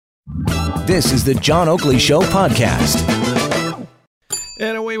This is the John Oakley Show podcast.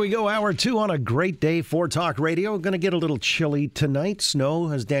 And away we go, hour two on a great day for talk radio. Going to get a little chilly tonight.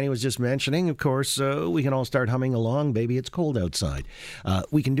 Snow, as Danny was just mentioning. Of course, we can all start humming along. Baby, it's cold outside.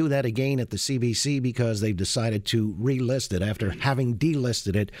 We can do that again at the CBC because they've decided to relist it after having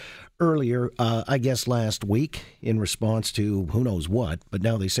delisted it earlier, I guess last week, in response to who knows what. But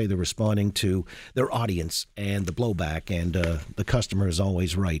now they say they're responding to their audience and the blowback, and the customer is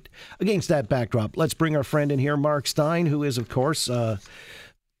always right. Against that backdrop, let's bring our friend in here, Mark Steyn, who is, of course,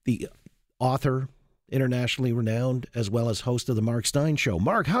 the author, internationally renowned, as well as host of the Mark Steyn Show.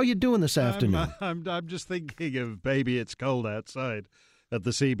 Mark, how you doing this afternoon? I'm just thinking of Baby It's Cold Outside at the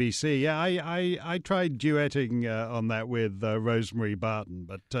CBC. Yeah, I tried duetting on that with Rosemary Barton,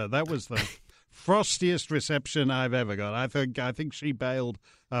 but that was the frostiest reception I've ever got. I think she bailed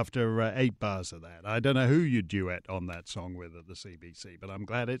after 8 bars of that. I don't know who you duet on that song with at the CBC, but I'm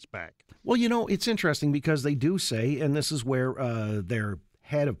glad it's back. Well, you know, it's interesting because they do say, and this is where their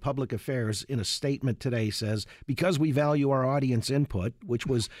head of public affairs in a statement today says, because we value our audience input, which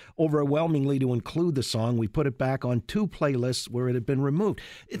was overwhelmingly to include the song, we put it back on 2 playlists where it had been removed.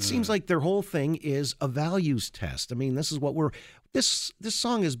 It seems like their whole thing is a values test. I mean, this is what this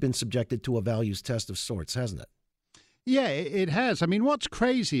song has been subjected to a values test of sorts, hasn't it? Yeah, it has. I mean, what's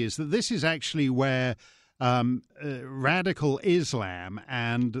crazy is that this is actually where radical Islam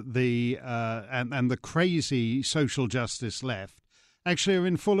and the crazy social justice left actually are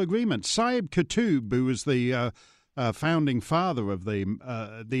in full agreement. Sayyid Qutb, who was the founding father of the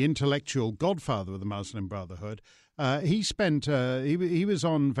intellectual godfather of the Muslim Brotherhood, he was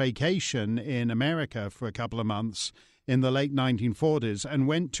on vacation in America for a couple of months in the late 1940s and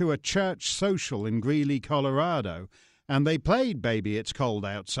went to a church social in Greeley, Colorado. And they played Baby It's Cold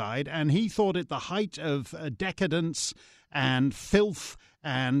Outside, and he thought it the height of decadence and filth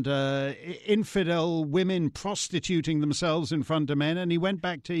and infidel women prostituting themselves in front of men. And he went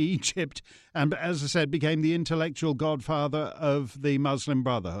back to Egypt and, as I said, became the intellectual godfather of the Muslim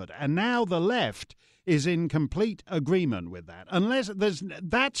Brotherhood. And now the left is in complete agreement with that.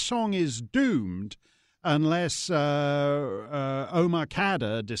 That song is doomed unless Omar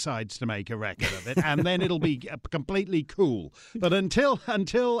Khadr decides to make a record of it, and then it'll be completely cool. But until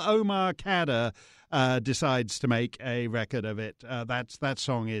Omar Khadr decides to make a record of it, that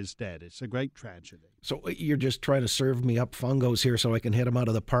song is dead. It's a great tragedy. So you're just trying to serve me up fungos here so I can hit them out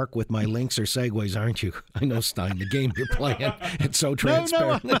of the park with my links or segues, aren't you? I know, Stein, the game you're playing. It's so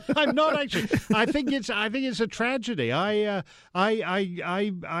transparent. No, I'm not actually. I think it's a tragedy. I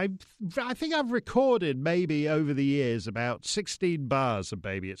think I've recorded maybe over the years about 16 bars of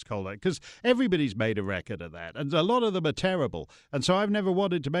Baby It's Cold Out, because everybody's made a record of that, and a lot of them are terrible. And so I've never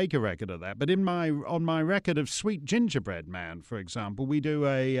wanted to make a record of that. But on my record of Sweet Gingerbread Man, for example,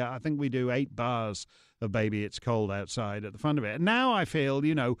 I think we do 8 bars of Baby It's Cold Outside at the front of it. And now I feel,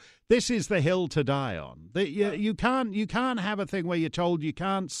 this is the hill to die on. You can't have a thing where you're told you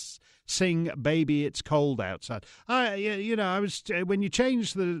can't sing Baby It's Cold Outside. When you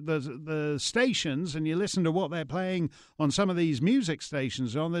change the stations and you listen to what they're playing on some of these music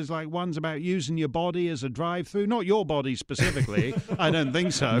stations there's like ones about using your body as a drive-through. Not your body specifically. I don't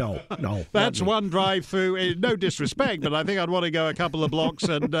think so. No. That's one drive-through. No disrespect, but I think I'd want to go a couple of blocks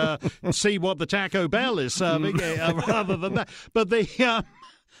and see what the Taco Bell is serving rather than that.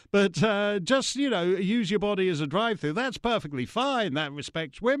 But just, use your body as a drive-through. That's perfectly fine. That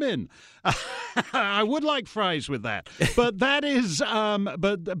respects women. I would like fries with that. But that is,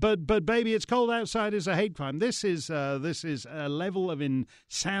 but Baby It's Cold Outside is a hate crime. This is a level of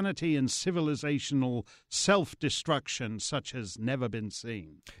insanity and civilizational self-destruction such as never been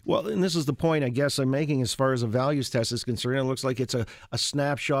seen. Well, and this is the point I guess I'm making as far as a values test is concerned. It looks like it's a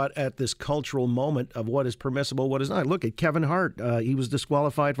snapshot at this cultural moment of what is permissible, what is not. Look at Kevin Hart. He was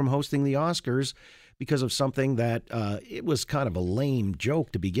disqualified from hosting the Oscars because of something that it was kind of a lame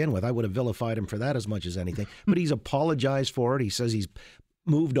joke to begin with. I would have vilified him for that as much as anything. But he's apologized for it. He says he's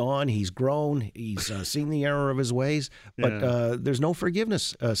moved on. He's grown. He's seen the error of his ways. But there's no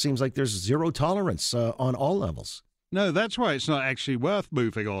forgiveness. Seems like there's zero tolerance on all levels. No, that's why it's not actually worth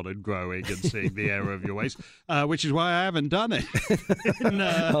moving on and growing and seeing the error of your ways, which is why I haven't done it in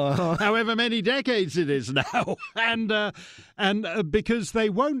however many decades it is now. And because they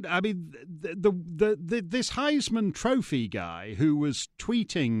won't, I mean, this Heisman Trophy guy who was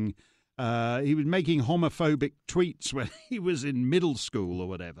tweeting, he was making homophobic tweets when he was in middle school or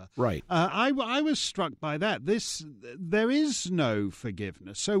whatever. Right. I was struck by that. There is no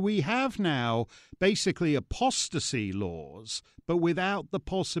forgiveness. So we have now basically apostasy laws, but without the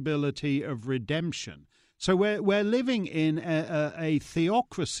possibility of redemption. So we're living in a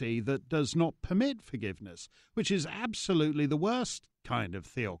theocracy that does not permit forgiveness, which is absolutely the worst kind of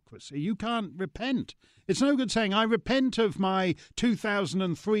theocracy. You can't repent. It's no good saying, I repent of my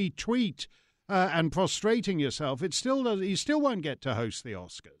 2003 tweet and prostrating yourself. It still does, you still won't get to host the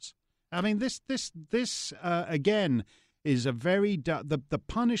Oscars. I mean, this again is a very the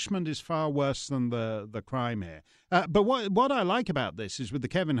punishment is far worse than the crime here. But what I like about this is with the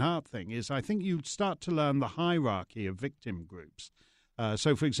Kevin Hart thing is I think you start to learn the hierarchy of victim groups.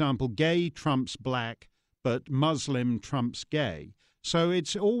 So, for example, gay trumps black, but Muslim trumps gay. So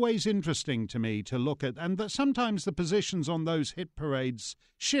it's always interesting to me to look at, and that sometimes the positions on those hit parades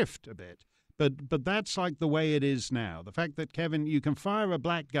shift a bit. But that's like the way it is now. The fact that, Kevin, you can fire a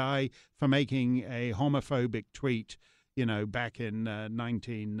black guy for making a homophobic tweet, back in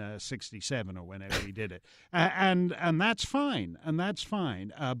 1967 or whenever he did it. And that's fine. And that's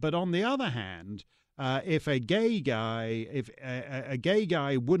fine. But on the other hand, if a gay guy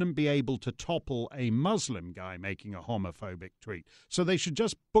wouldn't be able to topple a Muslim guy making a homophobic tweet. So they should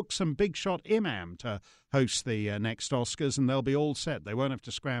just book some big shot imam to host the next Oscars and they'll be all set. They won't have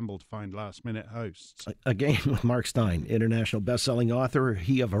to scramble to find last-minute hosts. Again, with Mark Steyn, international best-selling author,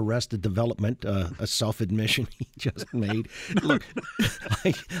 he of Arrested Development, a self-admission he just made. Look,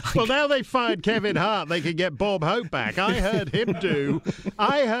 well, now they find Kevin Hart, they can get Bob Hope back. I heard him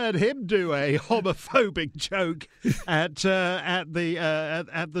do a homophobic joke at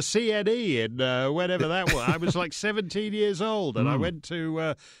the CNE in whenever that was. I was like 17 years old, and I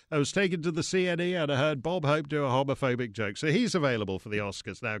was taken to the CNE and I heard Bob Hope do a homophobic joke. So he's available for the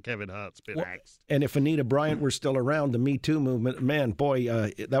Oscars now. Kevin Hart's been axed. And if Anita Bryant were still around, the Me Too movement, man, boy,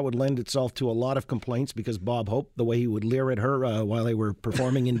 that would lend itself to a lot of complaints because Bob Hope, the way he would leer at her while they were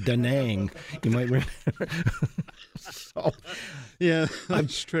performing in Da Nang, you might remember. So, yeah,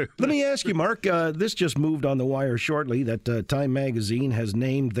 that's true. Let me ask you, Mark, this just moved on the wire shortly that Time Magazine has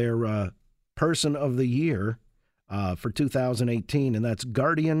named their Person of the Year for 2018, and that's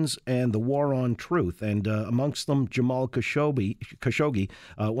Guardians and the War on Truth. And amongst them, Jamal Khashoggi,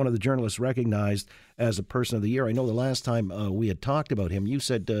 one of the journalists recognized as a Person of the Year. I know the last time we had talked about him, you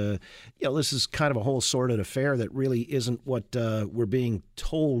said, this is kind of a whole sordid affair that really isn't what we're being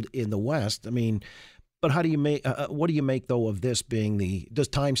told in the West. I mean, but how do you make? What do you make, though, of this being does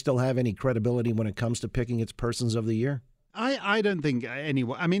Time still have any credibility when it comes to picking its Persons of the Year? I don't think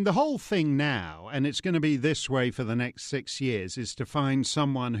anyone. I mean, the whole thing now, and it's going to be this way for the next 6 years, is to find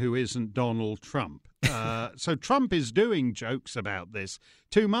someone who isn't Donald Trump. So Trump is doing jokes about this.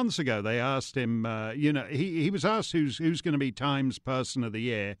 2 months ago, they asked him, he was asked who's going to be Time's Person of the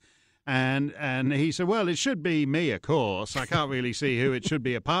Year. And he said, well, it should be me, of course. I can't really see who it should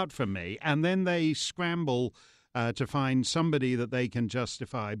be apart from me. And then they scramble to find somebody that they can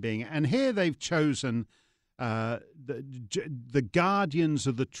justify being. And here they've chosen the Guardians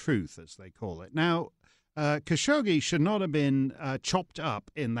of the Truth, as they call it. Now, Khashoggi should not have been chopped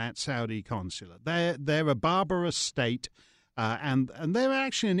up in that Saudi consulate. They're a barbarous state, and they're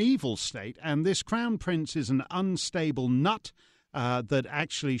actually an evil state. And this crown prince is an unstable nut that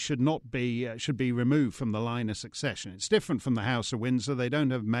actually should be removed from the line of succession. It's different from the House of Windsor. They don't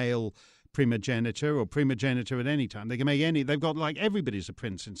have male primogeniture or primogeniture at any time. They can make any. They've got like everybody's a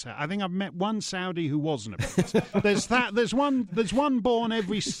prince in Saudi. I think I've met one Saudi who wasn't a prince. There's one born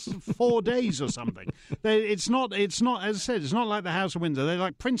every 4 days or something. It's not. As I said, it's not like the House of Windsor. They're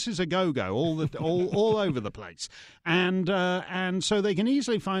like princes a go-go all over the place, and so they can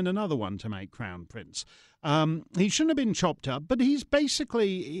easily find another one to make crown prince. He shouldn't have been chopped up, but he's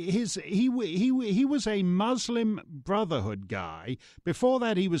basically he was a Muslim Brotherhood guy. Before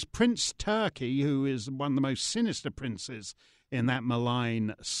that, he was Prince Turki, who is one of the most sinister princes in that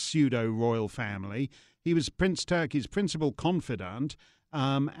malign pseudo-royal family. He was Prince Turki's principal confidant.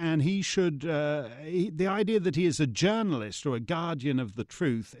 And he should, the idea that he is a journalist or a guardian of the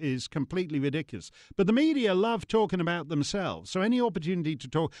truth is completely ridiculous. But the media love talking about themselves. So any opportunity to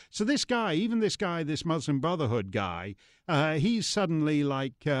talk. So this Muslim Brotherhood guy, he's suddenly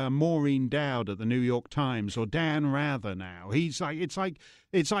like Maureen Dowd at the New York Times or Dan Rather now. He's like,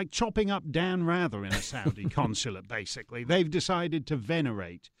 it's like chopping up Dan Rather in a Saudi consulate, basically. They've decided to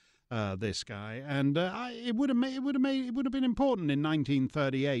venerate this guy, and it would have been important in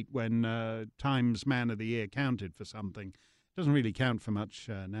 1938 when Time's Man of the Year counted for something. It doesn't really count for much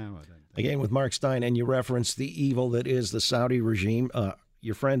now, I don't think. Again, with Mark Steyn, and you referenced the evil that is the Saudi regime.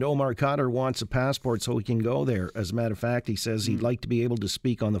 Your friend Omar Khadr wants a passport so he can go there. As a matter of fact, he says he'd like to be able to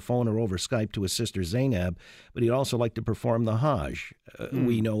speak on the phone or over Skype to his sister Zainab, but he'd also like to perform the Hajj,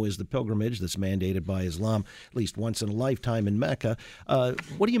 we know is the pilgrimage that's mandated by Islam at least once in a lifetime in Mecca.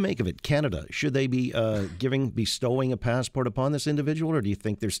 What do you make of it? Canada, should they be bestowing a passport upon this individual, or do you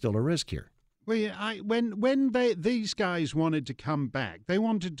think there's still a risk here? Well, yeah, when these guys wanted to come back, they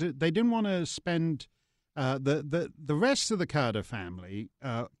didn't want to spend. The rest of the Khadr family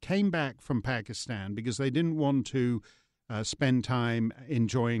came back from Pakistan because they didn't want to spend time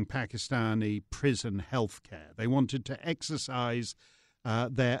enjoying Pakistani prison health care. They wanted to exercise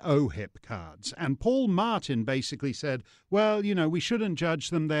their OHIP cards. And Paul Martin basically said, well, we shouldn't judge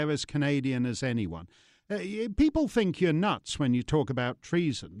them. They're as Canadian as anyone. People think you're nuts when you talk about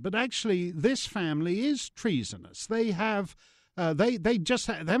treason, but actually this family is treasonous. They have... They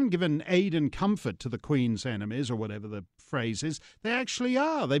haven't given aid and comfort to the Queen's enemies, or whatever the phrase is. They actually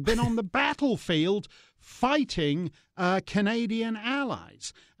are. They've been on the battlefield fighting Canadian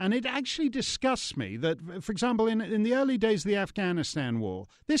allies. And it actually disgusts me that, for example, in the early days of the Afghanistan war,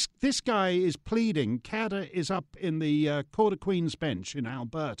 this guy is pleading. Khadr is up in the Court of Queen's Bench in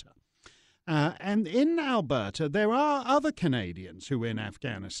Alberta. And in Alberta, there are other Canadians who were in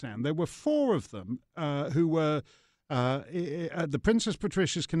Afghanistan. There were 4 of them who were... the Princess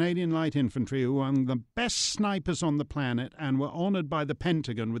Patricia's Canadian Light Infantry, who were among the best snipers on the planet and were honoured by the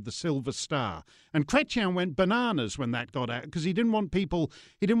Pentagon with the Silver Star. And Chrétien went bananas when that got out because he didn't want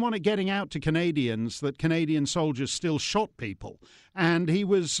it getting out to Canadians that Canadian soldiers still shot people. And he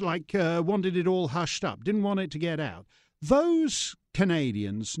was wanted it all hushed up, didn't want it to get out. Those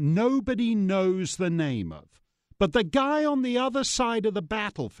Canadians, nobody knows the name of. But the guy on the other side of the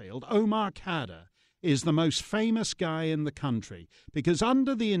battlefield, Omar Khadr, is the most famous guy in the country because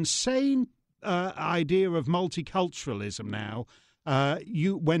under the insane idea of multiculturalism now,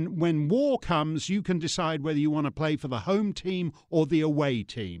 when war comes, you can decide whether you want to play for the home team or the away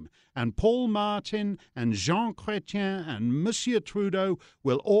team. And Paul Martin and Jean Chrétien and Monsieur Trudeau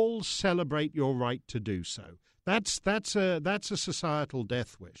will all celebrate your right to do so. That's a societal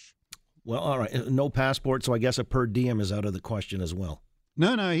death wish. Well, all right, no passport, so I guess a per diem is out of the question as well.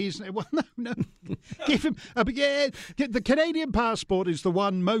 No, Give him. The Canadian passport is the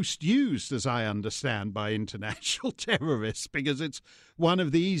one most used, as I understand, by international terrorists because it's one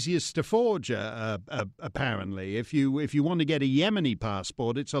of the easiest to forge. Apparently, if you want to get a Yemeni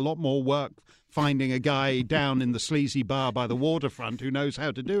passport, it's a lot more work finding a guy down in the sleazy bar by the waterfront who knows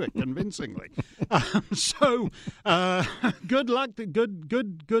how to do it convincingly. Good luck.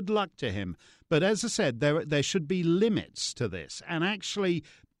 Good luck to him. But as I said, there should be limits to this, and actually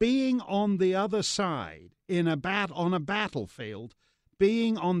being on the other side on a battlefield,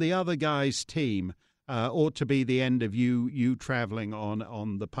 being on the other guy's team ought to be the end of you traveling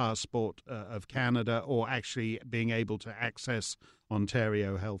on the passport of Canada or actually being able to access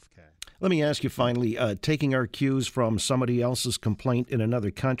Ontario healthcare. Let me ask you finally, taking our cues from somebody else's complaint in another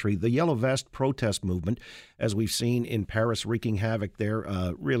country, the Yellow Vest protest movement, as we've seen in Paris wreaking havoc there,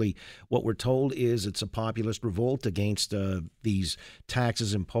 really what we're told is it's a populist revolt against these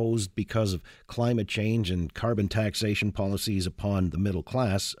taxes imposed because of climate change and carbon taxation policies upon the middle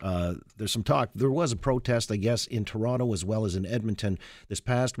class. There's some talk. There was a protest, I guess, in Toronto as well as in Edmonton this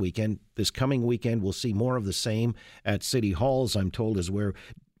past weekend. This coming weekend, we'll see more of the same at city halls, I'm told, is where...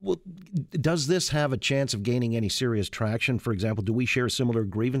 Well, does this have a chance of gaining any serious traction? For example, do we share similar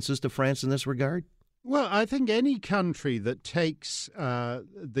grievances to France in this regard? Well, I think any country that takes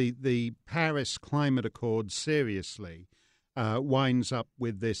the Paris Climate Accord seriously winds up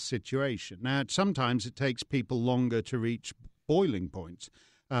with this situation. Now, sometimes it takes people longer to reach boiling points.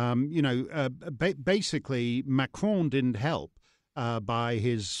 Basically, Macron didn't help. By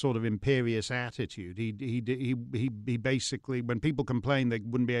his sort of imperious attitude. He basically, when people complained they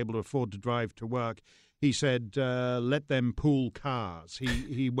wouldn't be able to afford to drive to work, he said, let them pool cars.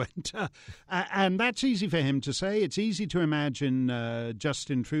 He went, and that's easy for him to say. It's easy to imagine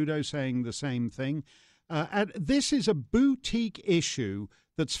Justin Trudeau saying the same thing. This is a boutique issue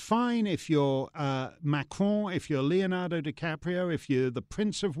that's fine if you're Macron, if you're Leonardo DiCaprio, if you're the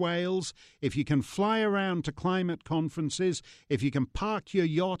Prince of Wales, if you can fly around to climate conferences, if you can park your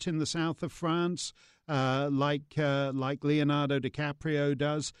yacht in the south of France like Leonardo DiCaprio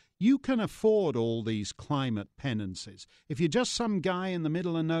does. You can afford all these climate penances. If you're just some guy in the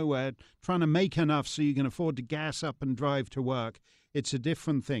middle of nowhere trying to make enough so you can afford to gas up and drive to work, it's a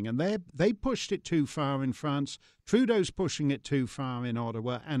different thing. And they pushed it too far in France. Trudeau's pushing it too far in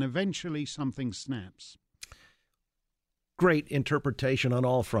Ottawa, and eventually something snaps. great interpretation on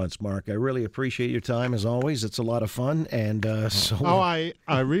all fronts, Mark. I really appreciate your time, as always. It's a lot of fun. And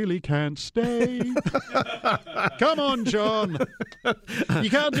I really can't stay. Come on, John. You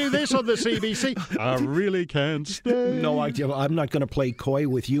can't do this on the CBC. I really can't stay. No, I'm not going to play coy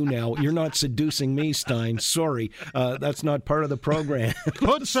with you now. You're not seducing me, Steyn. Sorry. That's not part of the program.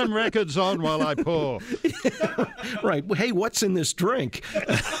 Put some records on while I pour. Right. Hey, what's in this drink?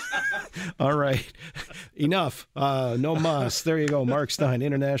 All right. Enough. No mas. There you go. Mark Steyn,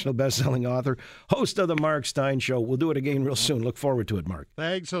 international best-selling author, host of the Mark Steyn Show. We'll do it again real soon. Look forward to it, Mark.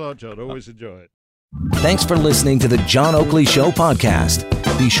 Thanks a lot, John. Always enjoy it. Thanks for listening to the John Oakley Show podcast.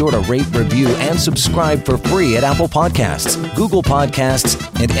 Be sure to rate, review, and subscribe for free at Apple Podcasts, Google Podcasts,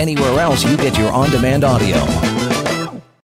 and anywhere else you get your on-demand audio.